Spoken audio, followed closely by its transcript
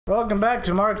Welcome back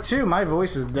to Mk2. My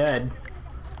voice is dead.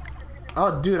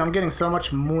 Oh, dude, I'm getting so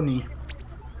much money.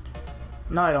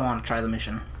 No, I don't want to try the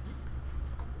mission.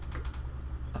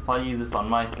 If I use this on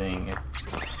my thing,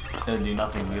 it'll do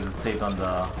nothing because it's saved on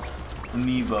the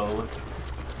Amiibo.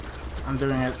 I'm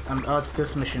doing it. Oh, it's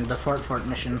this mission, the fart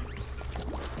mission.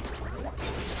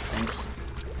 Thanks.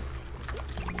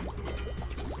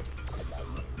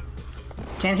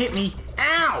 Can't hit me.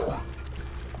 Ow!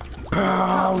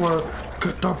 Power!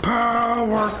 Get the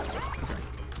power!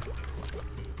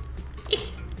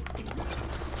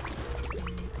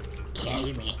 Can't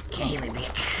hit me. Can't hit me,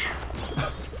 bitch.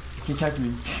 Can you check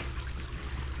me?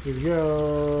 Here we go.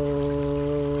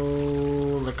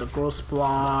 Like a gross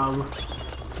blob.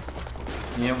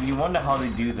 Yeah, you wonder how they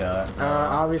do that.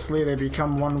 Obviously they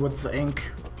become one with the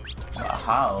ink.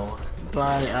 How?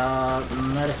 By,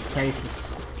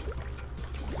 metastasis.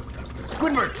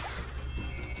 Squidwards!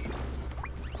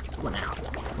 What now?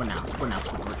 What now? What now,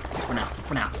 Squidward? What now?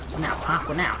 What now? What now? Huh?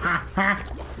 What now? Huh? Huh?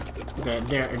 Okay,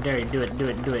 dare you, do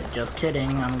it. Just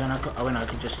kidding. I'm gonna oh, no, I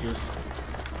could just use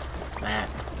that.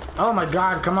 Oh my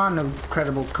god, come on,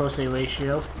 incredible Kosei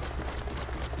ratio.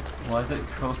 Why is it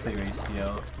Kosei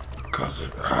ratio? Cause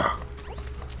it,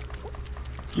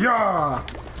 yeah!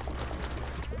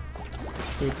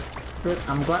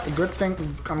 I'm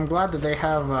glad that they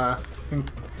have,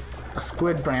 a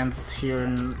squid brands here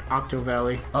in Octo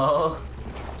Valley. Oh.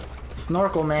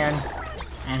 Snorkel man.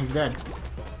 And he's dead.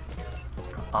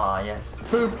 Ah, yes.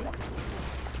 Boop.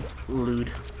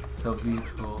 Lewd. So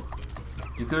beautiful.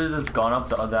 You could have just gone up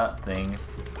to that thing.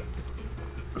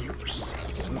 You were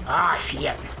saying. Ah,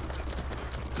 shit.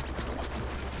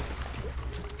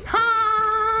 Ha!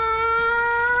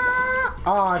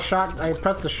 Oh, I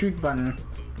pressed the shoot button.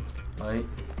 Right?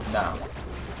 Now.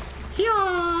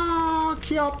 Yeah,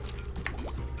 Kyop.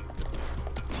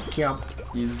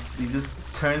 You just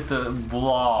turned to a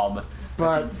blob.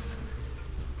 But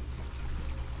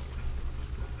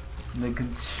they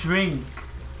could shrink.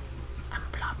 I'm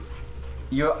blob.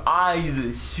 Your eyes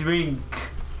shrink.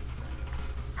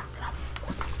 I'm blob.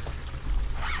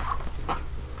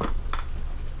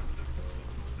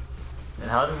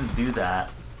 And how does it do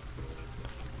that?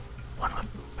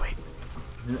 Wait.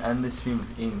 Just end the stream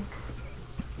of ink.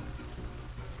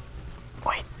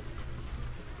 Wait.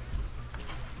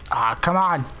 Ah, come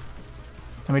on.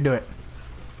 Let me do it.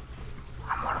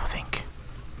 I'm one with ink.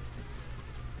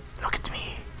 Look at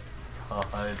me.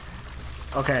 God.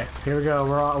 Okay, here we go.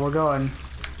 We're going.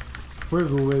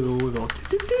 Wiggle, wiggle, wiggle.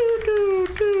 Do, do, do,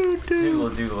 do, do.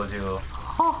 Jiggle, jiggle.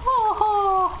 Ha ha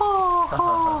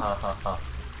ha.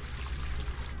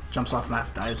 Jumps off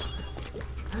map, dies.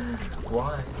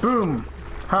 Why? Boom!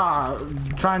 Ha!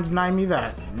 Try and deny me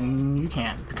that. You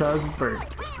can't, because bird.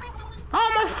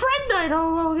 Oh, my friend died!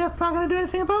 Oh, well, that's not gonna do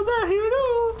anything about that. Here we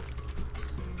go!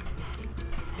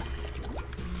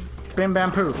 Bim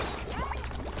bam poo.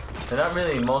 They're not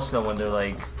really emotional when they're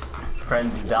like,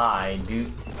 friends die, dude.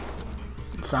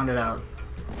 Sound it out.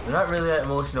 They're not really that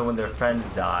emotional when their friends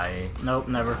die. Nope,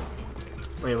 never.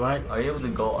 Wait, what? Are you able to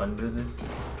go under this?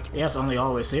 Yes, only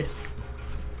always, see?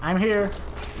 I'm here.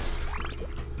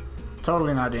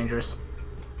 Totally not dangerous.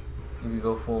 You can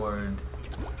go forward.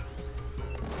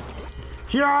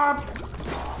 Yup!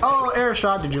 Oh, air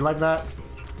shot. Did you like that?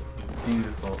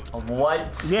 Beautiful.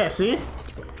 What? Yeah, see?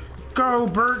 Go,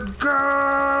 Bert,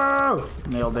 go!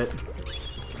 Nailed it.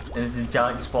 And it's a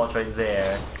giant spot right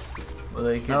there. But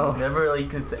like, it never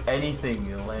like it's anything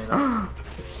you land on.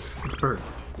 It's Bert.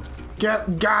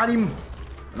 Got him!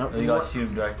 Nope. You gotta shoot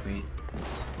him directly.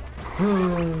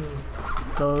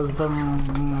 Goes the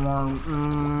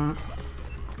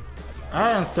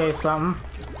I didn't say something.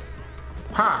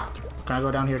 Ha! Can I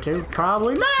go down here too?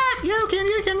 Probably not! You can.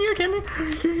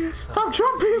 Stop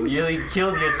jumping! You really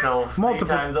killed yourself Multiple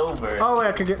 3 times over. Oh, wait,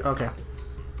 I could get. Okay.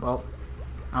 Well,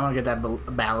 I want to get that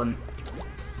ballon.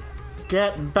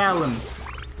 Get ballon.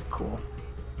 Cool.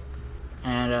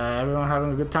 And everyone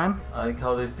having a good time? I like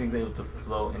how these things are able to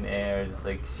float in air, just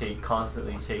like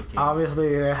constantly shaking.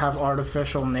 Obviously, they have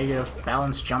artificial negative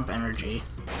balance jump energy.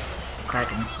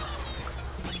 Kraken.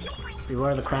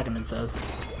 Beware the Kraken, it says.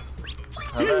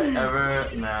 Have I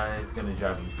ever? Nah, it's gonna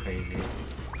drive me crazy.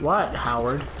 What,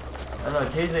 Howard? I don't know,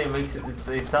 occasionally it makes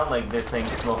they sound like they're saying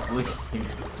smoke weed.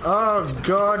 Oh,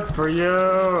 good for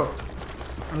you!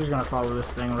 I'm just gonna follow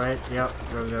this thing, right? Yep,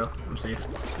 there we go. I'm safe.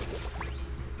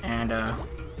 And,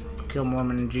 kill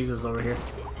Mormon Jesus over here.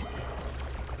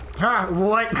 Ha!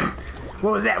 What?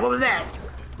 What was that? What was that?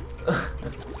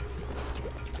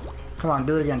 Come on,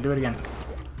 do it again, do it again.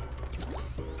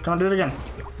 Come on, do it again.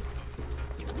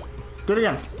 Do it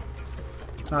again.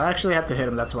 No, I actually have to hit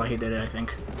him, that's why he did it, I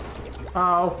think.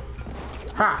 Oh.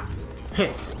 Ha!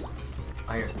 Hits.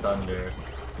 I hear thunder.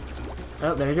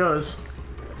 Oh, there he goes.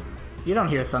 You don't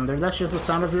hear thunder, that's just the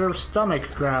sound of your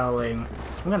stomach growling.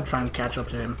 I'm gonna try and catch up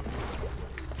to him.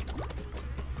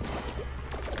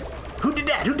 Who did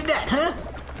that? Who did that, huh?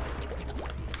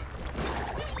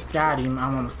 Got him.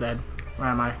 I'm almost dead. Where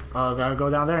am I? Oh, I gotta go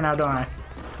down there now, don't I?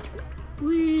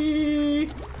 Wee!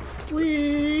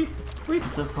 Wee! Wee!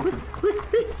 Just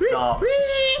stop.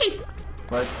 Wee!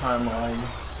 Right timeline.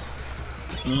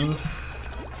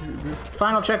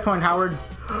 Final checkpoint, Howard.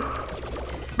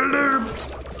 Blurb!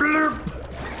 Blurb!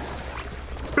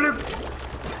 Blurb!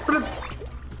 Blurb!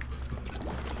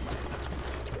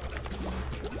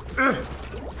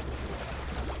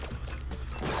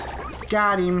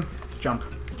 Got him. Jump.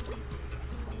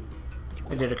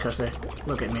 I did it, Kose.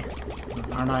 Look at me.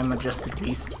 Aren't I a majestic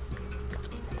beast?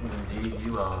 Indeed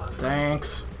you are.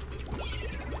 Thanks.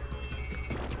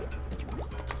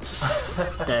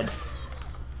 Dead.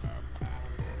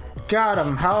 Got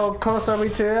him. How close are we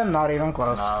to him? Not even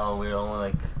close. No, we're only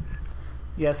like...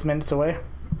 Yes, minutes away.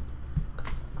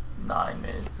 9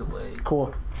 minutes away.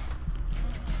 Cool.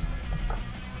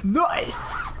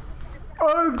 Nice!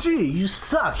 OMG, you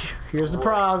suck! Here's the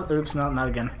prize. Oops, no, not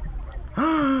again.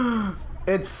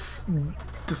 It's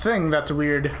the thing that's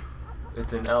weird.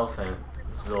 It's an elephant,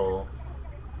 Zol.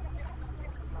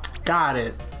 Got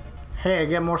it. Hey, I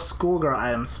get more schoolgirl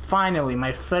items. Finally,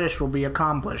 my fetish will be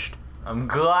accomplished. I'm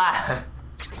glad!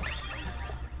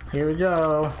 Here we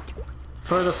go.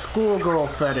 For the schoolgirl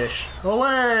fetish.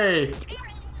 Away!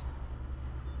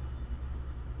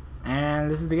 And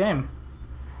this is the game.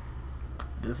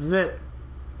 This is it.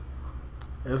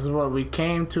 This is what we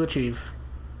came to achieve.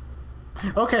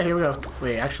 Okay, here we go.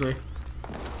 Wait, actually,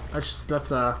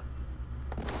 let's I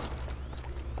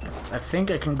think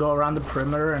I can go around the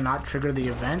perimeter and not trigger the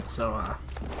event. So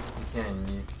You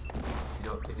can.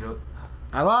 You don't.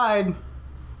 I lied.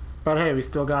 But hey, we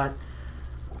still got.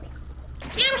 I'm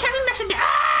having message.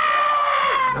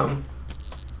 Ah!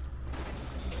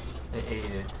 They ate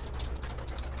it.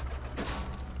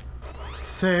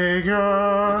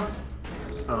 Sega.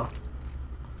 Oh.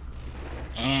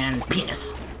 And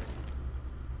penis.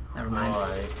 Never mind.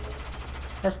 Why?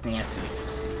 That's nasty.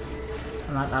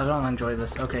 I don't enjoy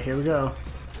this. Okay, here we go.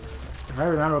 If I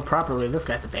remember properly, this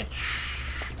guy's a bitch.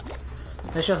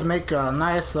 Let's just make a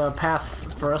nice path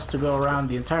for us to go around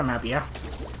the entire map, yeah?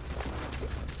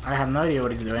 I have no idea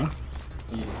what he's doing.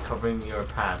 He's covering your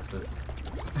path with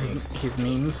His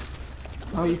memes.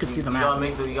 Oh, you can see the map.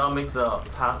 You gotta make the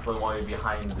pathway while you're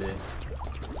behind it.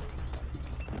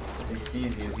 If he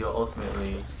sees you, he'll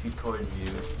ultimately shoot towards you.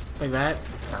 Like that?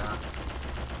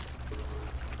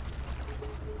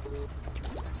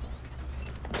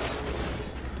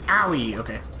 Owie!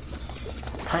 Okay.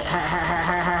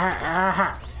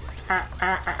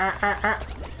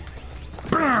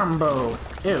 Brambo!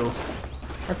 Ew.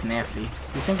 That's nasty.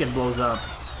 You think it blows up.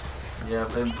 Yeah,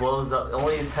 but it blows up.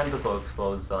 Only his tentacle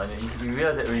explodes though, and you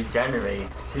realize it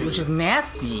regenerates too. Which is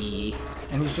nasty.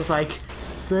 And he's just like,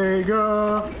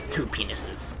 Sega! 2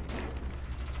 penises.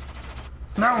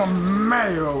 Now I'm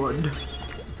mad!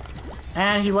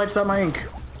 And he wipes out my ink.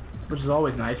 Which is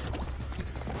always nice.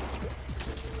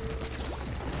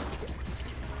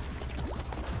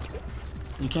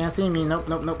 You can't see me. Nope,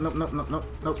 nope, nope, nope, nope, nope, nope,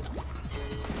 nope.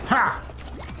 Ha!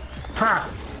 Ha!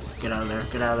 Get out of there,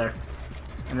 get out of there.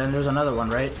 And then there's another one,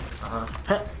 right? Uh-huh.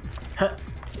 Ha! Ha!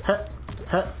 Ha!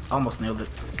 Ha! Almost nailed it.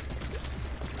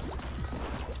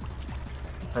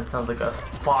 That sounds like a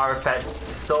far-fetched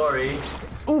story.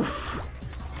 Oof!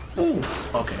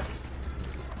 Oof! Okay.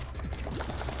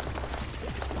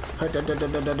 I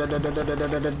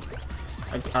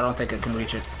don't think I can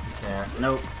reach it. Yeah.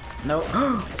 Nope. Nope.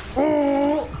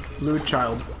 Oh! Lewd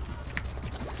child.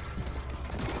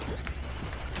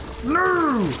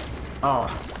 No! Oh.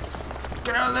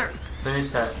 Get out of there!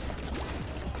 Finish that.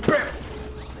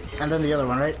 And then the other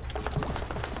one, right?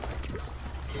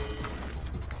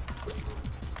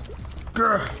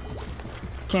 Grr.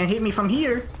 Can't hit me from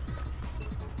here.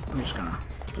 I'm just gonna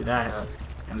do that. Yeah.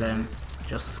 And then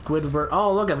just Squidward.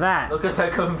 Oh, look at that. Look at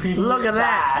that convenience. Look at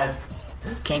that. path.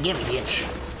 Can't get me, bitch.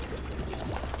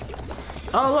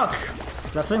 Oh, look.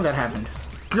 That thing that happened.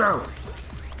 Go.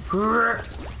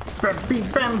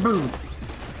 Beep bamboo.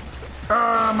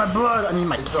 Ah, my blood. I mean,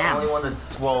 my It's the only one that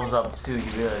swells up too.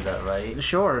 You realize that, right?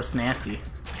 Sure, it's nasty.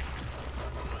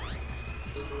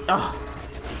 Oh.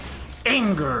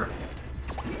 Anger.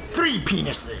 3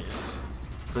 penises.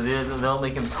 So they don't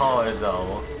make him taller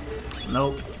though.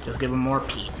 Nope. Just give him more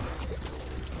pee.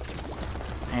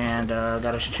 And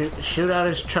gotta shoot out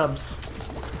his chubs.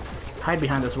 Hide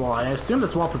behind this wall. I assume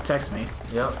this wall protects me.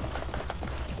 Yep.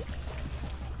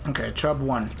 Okay, Chub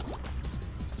 1.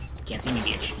 Can't see me,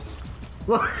 bitch.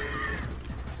 Whoa!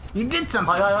 You did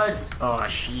something! Hide. Oh,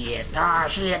 shit. Ah,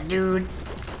 shit, dude.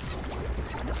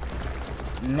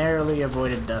 Narrowly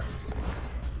avoided death.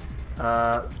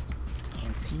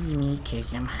 Can't see me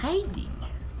because I'm hiding.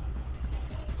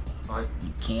 What?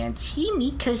 You can't see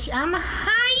me because I'm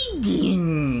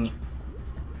hiding.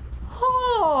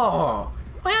 Oh,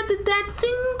 where did that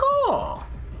thing go?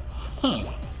 Huh.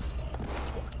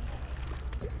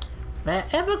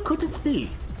 Wherever could it be?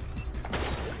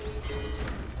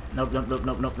 Nope, nope, nope,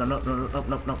 nope, nope, nope, nope, nope, nope,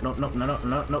 nope, nope, nope, nope,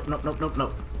 nope, nope, nope, nope, nope,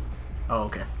 nope. Oh,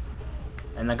 okay.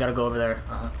 And I gotta go over there.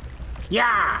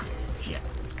 Yeah! Shit.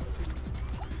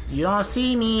 You don't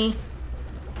see me.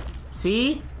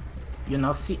 See? You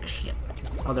don't see. Shit.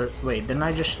 Oh, there. Wait, didn't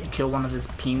I just kill one of his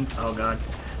peens? Oh, God.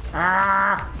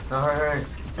 Ah! Alright.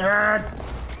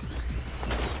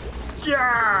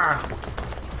 Yeah!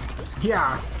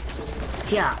 Yeah!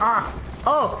 Yeah! Ah!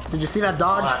 Oh! Did you see that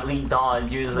dodge? Oh, that lead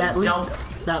dodge. You was like, jump.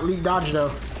 That lead dodge,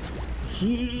 though.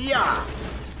 Yeah!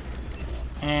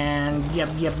 And yep.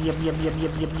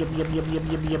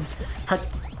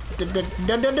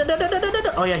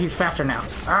 Oh yeah, he's faster now.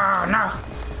 Oh no!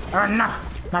 Oh no!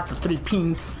 Not the 3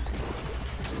 peens.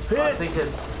 I think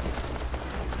it's...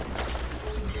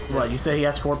 What, you said he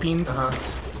has 4 peens?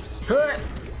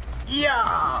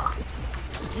 Yeah!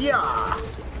 Yeah!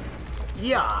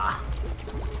 Yeah!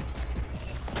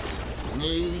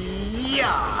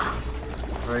 Yeah!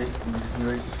 Right.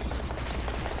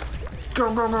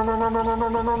 Go!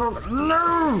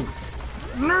 No!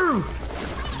 No!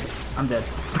 I'm dead.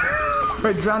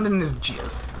 I drowned in his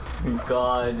jizz.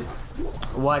 God.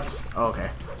 What? Oh, okay.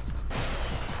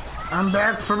 I'm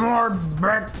back for more.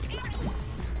 Back.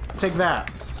 Take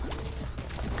that.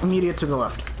 Immediate to the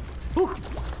left. Ooh.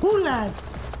 Ooh, lad.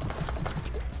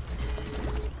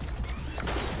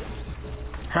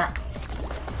 Ha.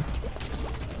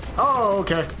 Oh,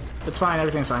 okay. It's fine.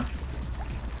 Everything's fine.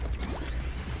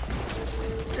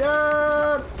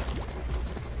 Yeah.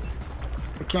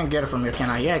 I can't get it from here, can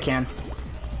I? Yeah, I can.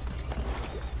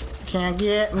 Can't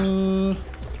get me.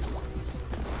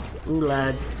 Ooh,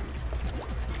 lad.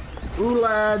 Ooh,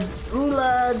 lad. Ooh,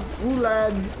 lad. Ooh,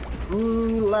 lad.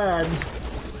 Ooh, lad.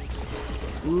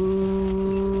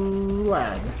 Ooh,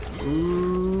 lad.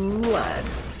 Ooh, lad.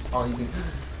 Oh, you can...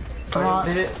 Come on.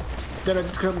 Did it? Did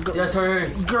it go? Yes, sir.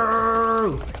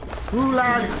 Go! Ooh,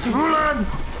 lad. Ooh, lad.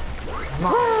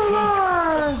 Ooh,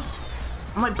 lad.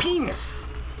 My penis.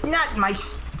 Not my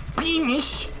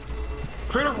penis.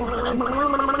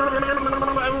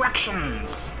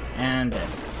 Erections. And then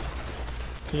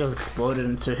he just exploded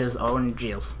into his own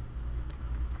jizz.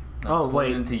 Oh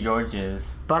wait, into your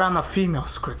jizz. But I'm a female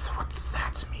squid, so what's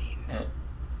that mean?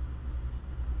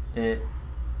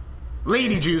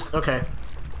 Lady juice. Okay.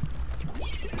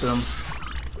 Boom.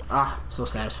 Ah, so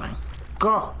satisfying.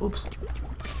 Go. Oops.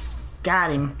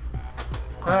 Got him.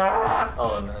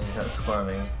 Oh no, he's not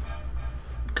squirming.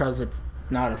 Because it's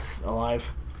not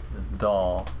alive. The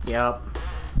doll. Yep.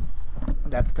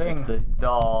 That thing. It's a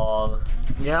doll.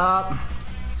 Yep.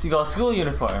 So you got a school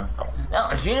uniform.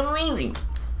 That was really amazing.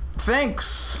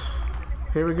 Thanks.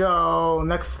 Here we go.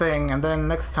 Next thing, and then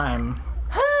next time.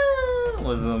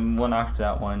 Was the one after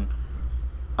that one.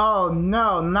 Oh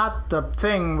no, not the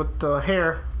thing with the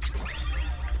hair.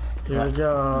 Here we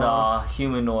go. The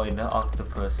humanoid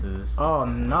octopuses. Oh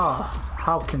no.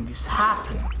 How can this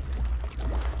happen?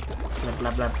 Blah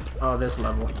blah blah. Oh, this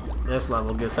level. This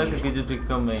level gives me. I think you could just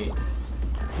become a...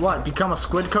 What? Become a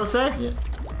squid, Kosei? Yeah.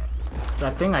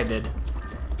 That thing I did.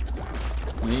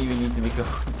 You didn't even need to become...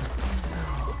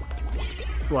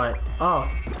 What? Oh.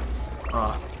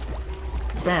 Oh.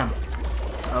 Bam.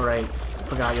 Alright.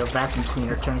 Forgot your vacuum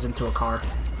cleaner turns into a car.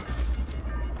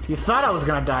 You thought I was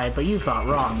gonna die, but you thought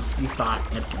wrong. You thought...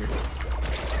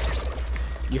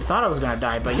 You thought I was gonna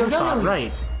die, but you thought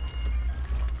right.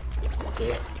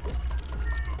 Yeah.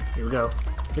 Here we go.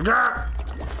 Here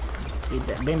we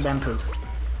go! Bing bam poo.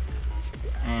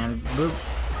 And boop.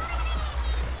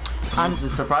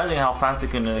 It's surprising how fast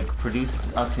it can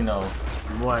produce... Actually, no.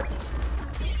 What?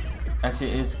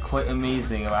 Actually, it's quite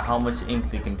amazing about how much ink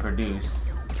they can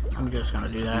produce. I'm just gonna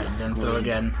do that and then throw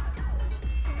again.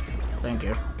 Thank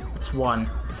you. It's 1.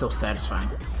 It's so satisfying.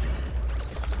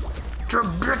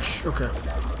 Bitch! Okay.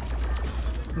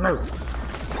 No.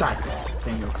 Die.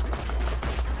 Thank you.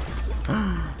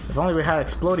 If only we had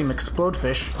exploding explode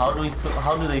fish. How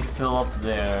do they fill up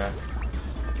their...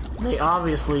 They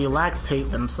obviously lactate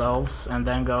themselves and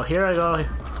then go, here I go.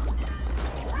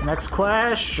 Next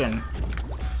question.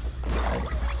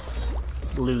 Nice.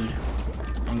 Lewd.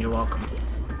 And you're welcome.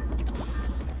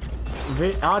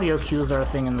 audio cues are a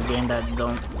thing in the game that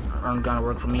aren't gonna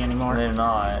work for me anymore. They're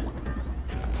not.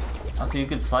 Okay, you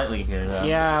could slightly hear them.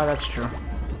 Yeah, that's true.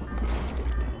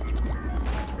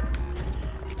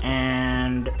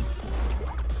 And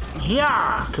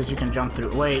yeah, because you can jump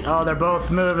through. Wait, oh, they're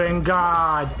both moving.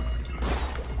 God.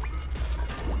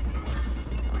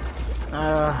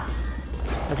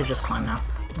 I could just climb now.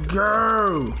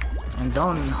 Go! And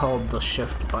don't hold the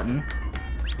shift button.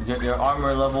 You get your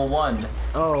armor level 1.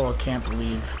 Oh, I can't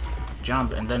believe.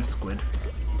 Jump and then squid.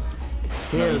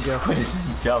 Here we go. Squid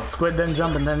jump. Squid then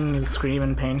jump and then scream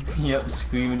in pain. Yep,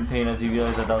 scream in pain as you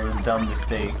realize that was a dumb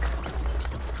mistake.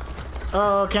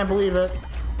 Oh, can't believe it.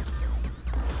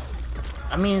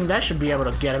 I mean, that should be able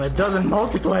to get him. It does in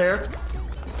multiplayer.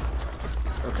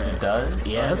 Okay. It does?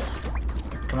 Yes.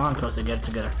 Come on, Kosa, get it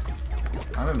together.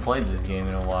 I haven't played this game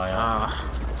in a while.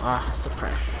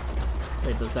 Suppress.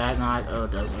 Wait, does that not? Oh,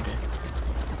 it does, okay.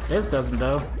 This doesn't,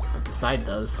 though. But the side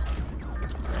does.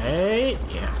 Right?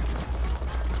 Yeah.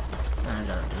 Then I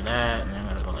gotta do that, and then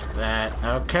I gotta go like that.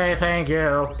 Okay, thank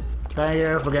you. Thank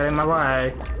you for getting my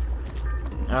way.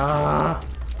 Ow!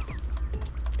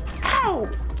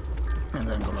 And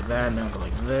then go like that, and then go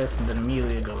like this, and then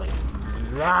immediately go like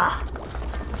that.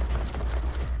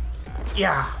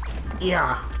 Yeah.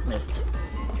 Yeah. Missed.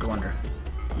 Go under.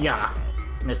 Yeah.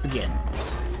 Missed again.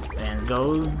 And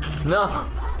go. No!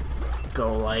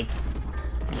 Go like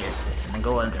this. And then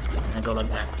go under. And then go like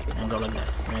that. And go like that.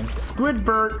 And then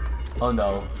Squidbert! Oh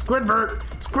no. Squidbert!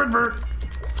 Squidbert!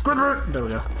 Squidbert! There we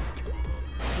go.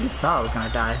 You thought I was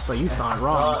gonna die, but you thought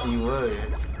wrong. Thought you would.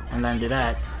 And then do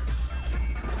that.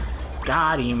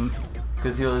 Got him.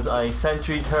 Because he was a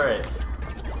sentry turret.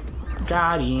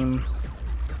 Got him.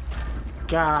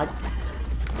 Got.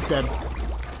 Dead.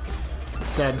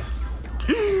 Dead.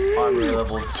 Armor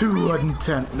level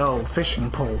 210. No, fishing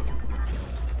pole.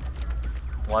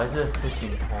 Why is it a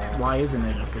fishing pole? Why isn't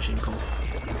it a fishing pole?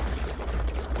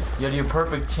 You had your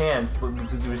perfect chance, but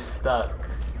because you were stuck.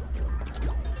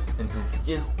 And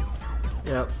just.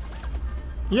 Yep.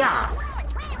 Yeah!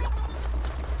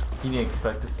 You didn't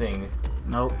expect to sing.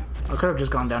 Nope. I could have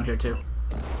just gone down here too.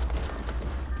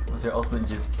 What's your ultimate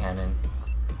jizz cannon?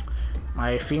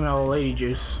 My female lady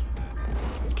juice.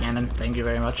 Cannon, thank you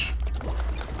very much.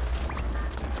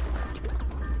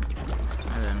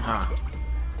 And then,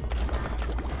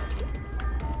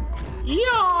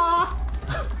 Yeah!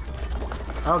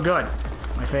 Oh, good.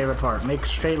 My favorite part. Make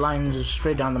straight lines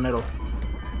straight down the middle.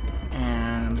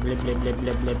 And blib blib blib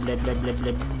blib blib blib blib blib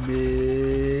blib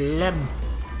blib.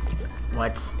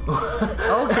 What?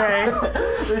 Okay.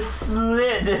 It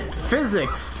slid!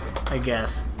 Physics, I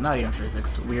guess. Not even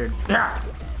physics. Weird. Yeah.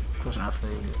 Close enough.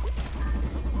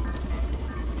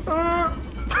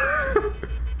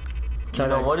 You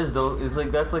know, what is those? It's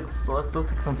like that looks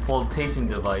like some flotation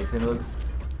device, and it looks.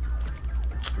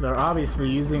 They're obviously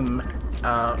using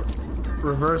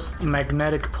reverse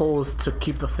magnetic poles to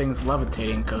keep the things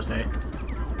levitating, Kosei.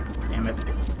 Damn it.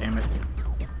 Damn it.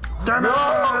 Damn No!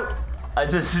 it! I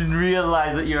just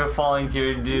realized that you were falling to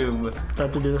your doom. Do I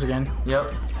have to do this again?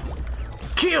 Yep.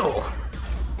 Kill!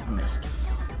 I missed.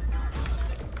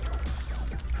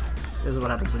 This is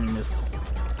what happens when you miss.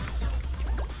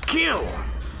 Kill!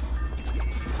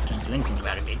 Can't do anything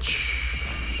about it,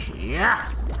 bitch. Yeah!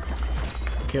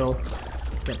 Kill.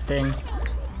 Get thing.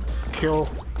 Kill.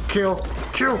 Kill.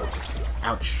 Kill!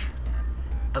 Ouch.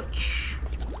 Ouch.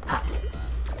 Ha.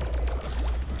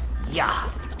 Yeah.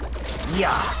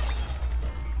 Yeah.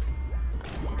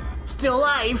 Still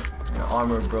alive! Your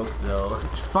armor broke though.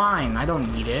 It's fine, I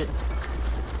don't need it.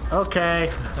 Okay.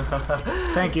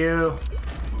 Thank you.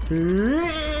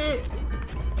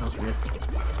 That was weird.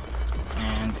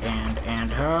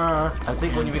 And her. I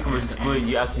think when you become a squid,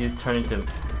 you actually just turn into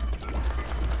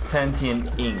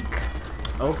sentient ink.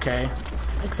 Okay.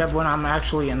 Except when I'm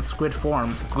actually in squid form.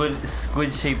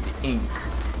 Squid-shaped ink.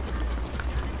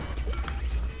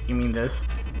 You mean this?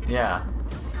 Yeah.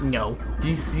 No. Do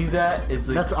you see that? It's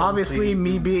like that's obviously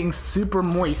me being super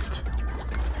moist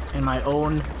in my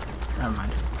own. Never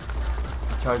mind.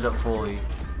 Charge up fully.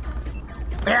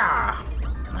 Yeah.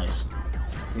 Nice.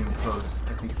 Getting close.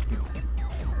 I think you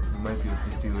might be able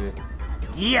to do it.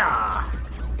 Yeah.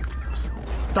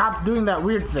 Stop doing that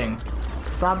weird thing.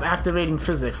 Stop activating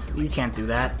physics. You can't do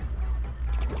that.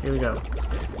 Here we go.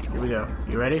 Here we go.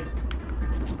 You ready?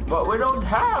 But we don't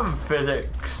have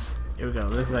physics. Here we go.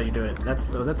 This is how you do it.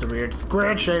 That's a weird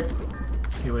square shape.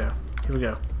 Here we go. Here we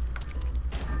go.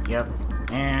 Yep.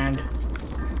 And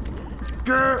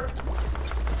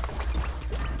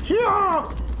yeah.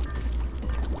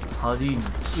 How do you?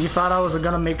 You thought I was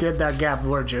gonna make it that gap,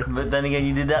 weren't you? But then again,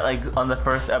 you did that like on the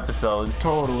first episode.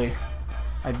 Totally.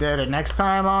 I did it. Next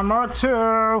time on Mark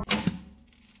 2.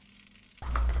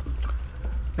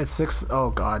 It's 6.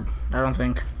 Oh god. I don't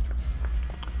think.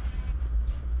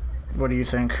 What do you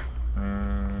think?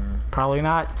 Probably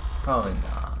not. Probably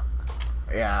not.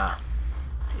 Yeah.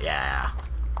 Yeah.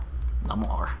 No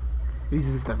more. This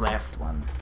is the last one.